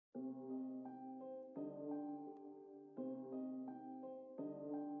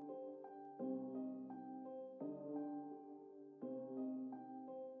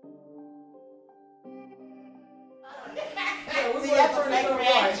That's a fake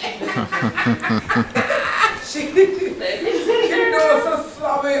reaction. She doing so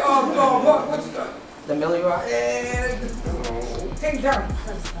sloppy. What you got? The Millie Rock. Take it down.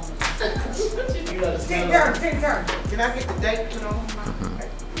 Take it down. Take it down. Can I get the date put on?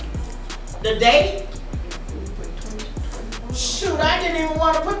 The date? Shoot, I didn't even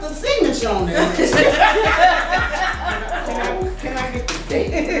want to put the signature on there. Can I get the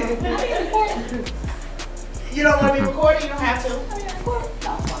date? You don't want to be recorded? You don't have to.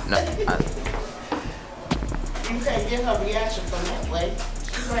 No. You can't get her reaction from that way.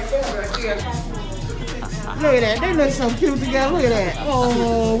 She's right there, right there. Look at that. They look so cute together. Look at that.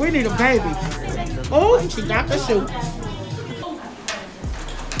 Oh, we need a baby. Oh, she got the shoe.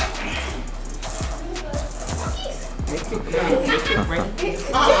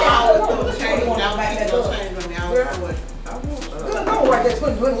 Don't worry, that's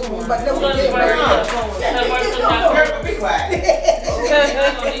what but that was Be quiet.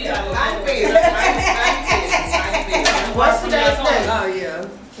 What's today's date? Oh, yeah.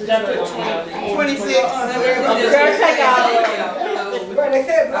 26. But they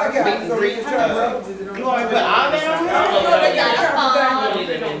said I got You want to put all that on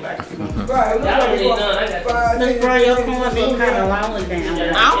Let's bring your corn so kind of lonely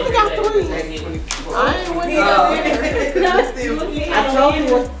down. I only got 3. I ain't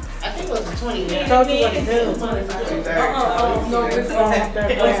with I think it was the 20. I told you what to do. No, it's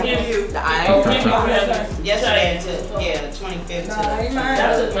Yesterday to, the 25th to.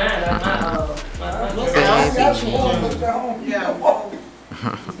 That was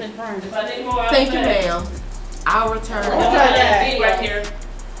mine. Thank you, ma'am. I'll return. Right here.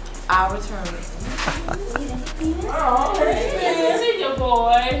 I'll return. See your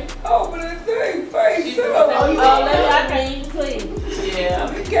boy. Open the thing, face up. I can't clean.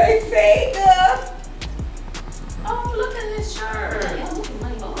 Yeah. You can't say that. Oh, look at his shirt.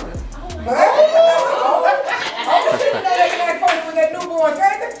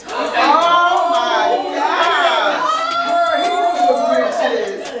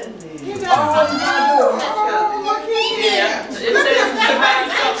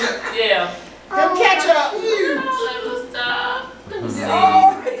 Yeah. Come catch up.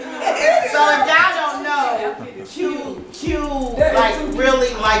 So if y'all don't know, Q like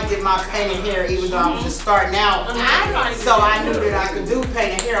really liked it, my painted hair, even though I was just starting out. So I knew that I could do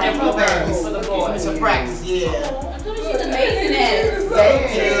painted hair on my babies to practice. Yeah. She's amazing at it.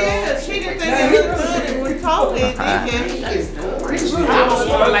 Yeah. She didn't think it looked good when we told it. I was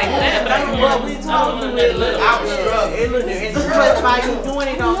more like that, but I don't know what we told you. I was struggling. It looked by you doing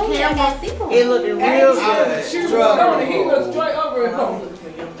it on camera. It looked real good. He was straight over it.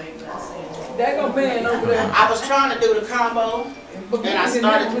 That gonna bend over there. I was trying to do the combo, and I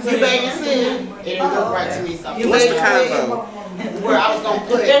started to it didn't look right to me. So what's the combo? Where I was gonna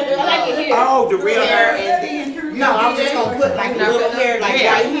put the real hair and then I was just gonna put like a little hair like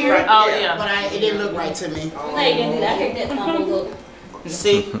right here. Oh yeah. But it didn't look right to me. No, you didn't do that. I hate that combo look.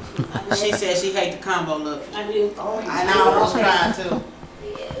 See, she said she hate the combo look. I do. I know I was trying to.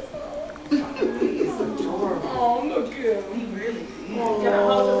 Oh, look at him. Can I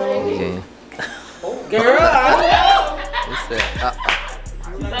hold the baby? Yeah. Girl, It's that.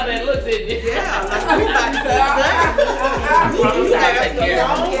 How that look, did you? yeah, like we about to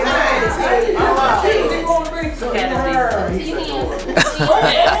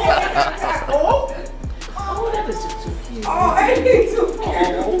Oh, that is just too cute. Oh, ain't he too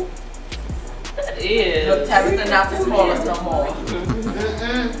cute? That is. Look, Tabitha not the smallest no more.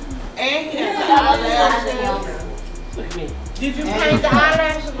 And he has the eyelashes. Look at me. Did you paint the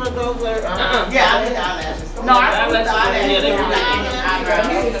eyelashes or those were? Yeah, I did the eyelashes. No, I put the eyelashes.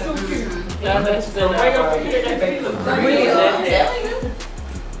 Eyelashes. Too cute. That's the way over here. That baby looks real.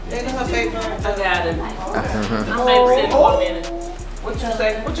 They know her baby. I got it. I'm babysitting for a minute. What you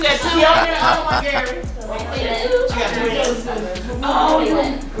say? What you got? 2 on there? Oh my Gary. She got twins. Oh, you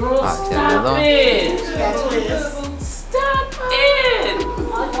girl, stop it. She got twins. Stop it.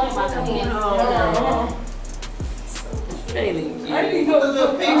 Oh. Really cute. I need to The go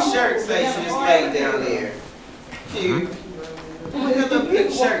little pink shirt says you just laid down there. Cute. The little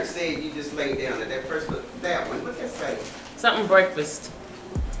pink shirt said you just laid down there. That first look, that one. What's that say? Something breakfast.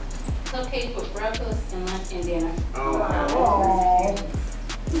 It's okay for breakfast and lunch and dinner. Oh.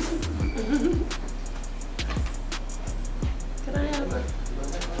 Can I have it?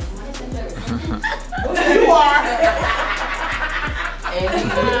 You are.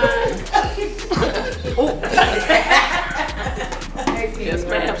 Yes,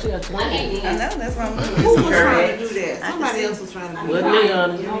 ma'am. She got 20. I know, that's why I'm looking. Who was trying to do that? Somebody else was trying to do Wasn't that. me,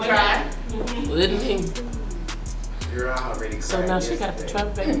 honey. You tried? Wasn't me. Girl, I already already. So now she got the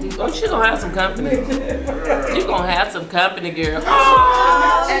travel bag. Oh, she gonna have some company. You gonna have some company, girl.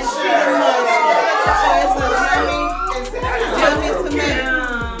 And she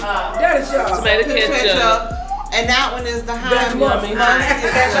Tomato ketchup. and that one is the high yummy.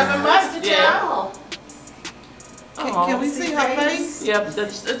 ketchup and mustard. Yeah. Can we see her face? Yep, it's a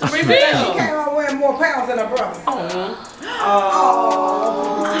She reveal. came out wearing more pounds than her brother.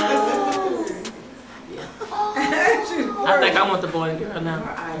 I think I want the boy and girl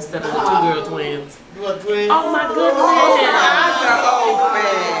now instead of the 2 girl twins. You want twins? Oh my goodness!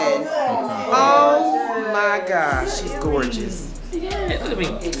 Oh my gosh, she's gorgeous. Yeah, look at me.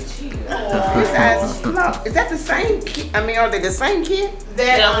 Is that the same kid? I mean, are they the same kid?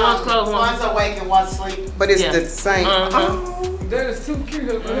 Yeah, one's close, one's awake and one's asleep. But it's the same. That is too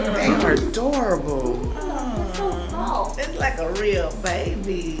cute. They are adorable. It's like a real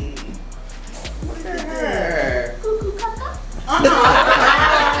baby. Look at her.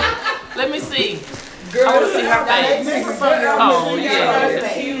 Let me see. Girl, I want to see her face. Oh yeah.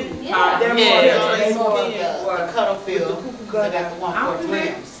 The cuddle field. I got the one for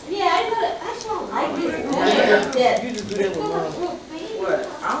twins. Yeah, I don't like this. You just do that with mom. What?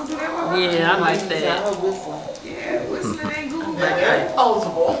 I don't do that with mom. Yeah, I like that. Yeah, whistling ain't good. Very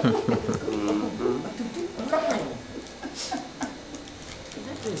posable.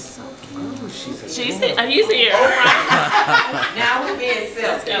 She's here. He's here. Now we're being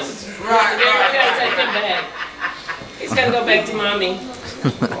selfish. Right. We gotta take him back. He's gotta go back to mommy.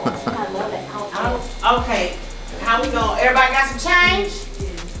 Okay, how we going? Everybody got some change?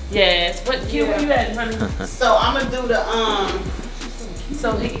 Yes. What cute were you at, honey? So I'm gonna do the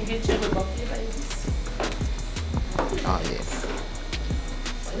So he can get you with both your babies. Oh, yes.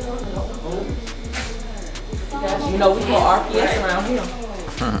 You know we call RPS around here.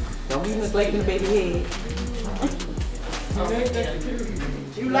 Don't be neglecting the baby head.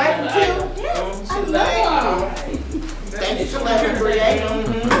 You like them too? Yes, I She love like them. Thank you for letting me create.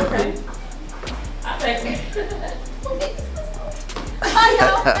 I think. Oh,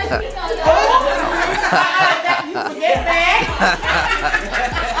 y'all. You forget that?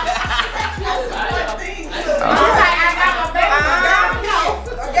 I got my baby.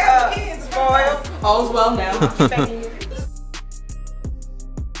 I got the kids spoiled. All's well now.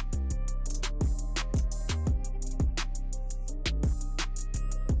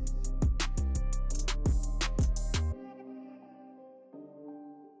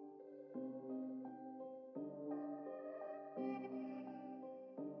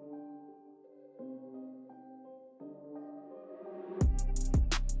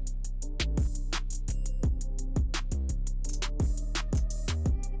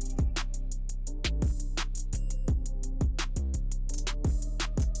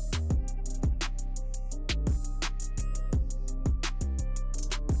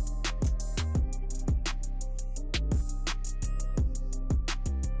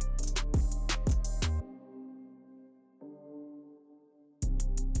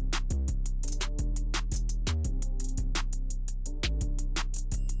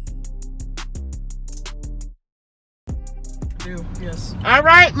 Yes. All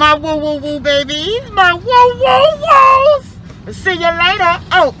right, my woo babies, my woos. See you later.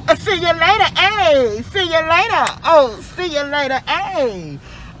 Oh, see you later. Hey, see you later. Oh, see you later. Hey,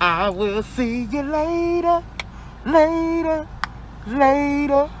 I will see you later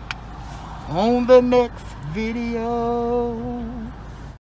on the next video.